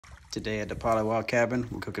Today at the Pollywog cabin,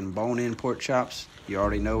 we're cooking bone-in pork chops. You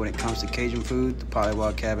already know when it comes to Cajun food, the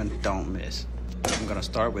Pollywog cabin don't miss. I'm gonna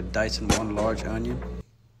start with dicing one large onion.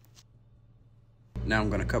 Now I'm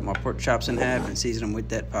gonna cut my pork chops in half and season them with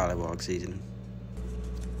that Pollywog seasoning.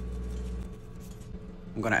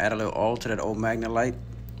 I'm gonna add a little oil to that old magnet light,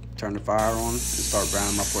 turn the fire on, and start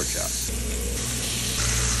browning my pork chops.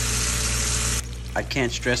 I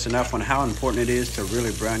can't stress enough on how important it is to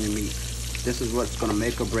really brown your meat. This is what's gonna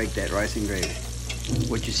make or break that rice and gravy.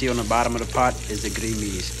 What you see on the bottom of the pot is the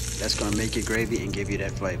gris. That's gonna make your gravy and give you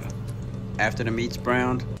that flavor. After the meat's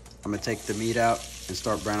browned, I'm gonna take the meat out and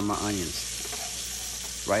start browning my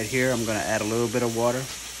onions. Right here, I'm gonna add a little bit of water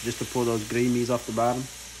just to pull those gris off the bottom.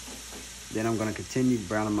 Then I'm gonna continue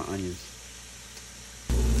browning my onions.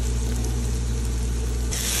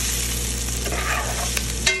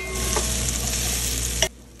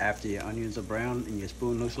 After your onions are brown and your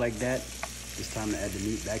spoon looks like that, it's time to add the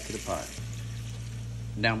meat back to the pot.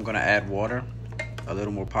 Now I'm gonna add water, a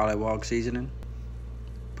little more Pollywog seasoning,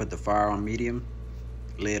 put the fire on medium,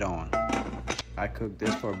 lid on. I cooked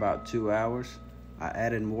this for about 2 hours. I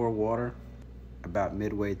added more water about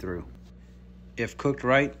midway through. If cooked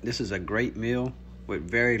right, this is a great meal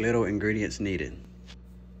with very little ingredients needed.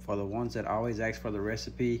 For the ones that always ask for the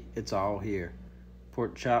recipe, it's all here.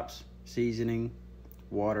 Pork chops, seasoning,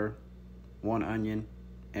 water, 1 onion,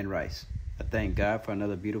 and rice. I thank God for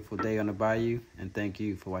another beautiful day on the bayou, and thank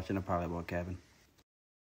you for watching the Pollywog Cabin.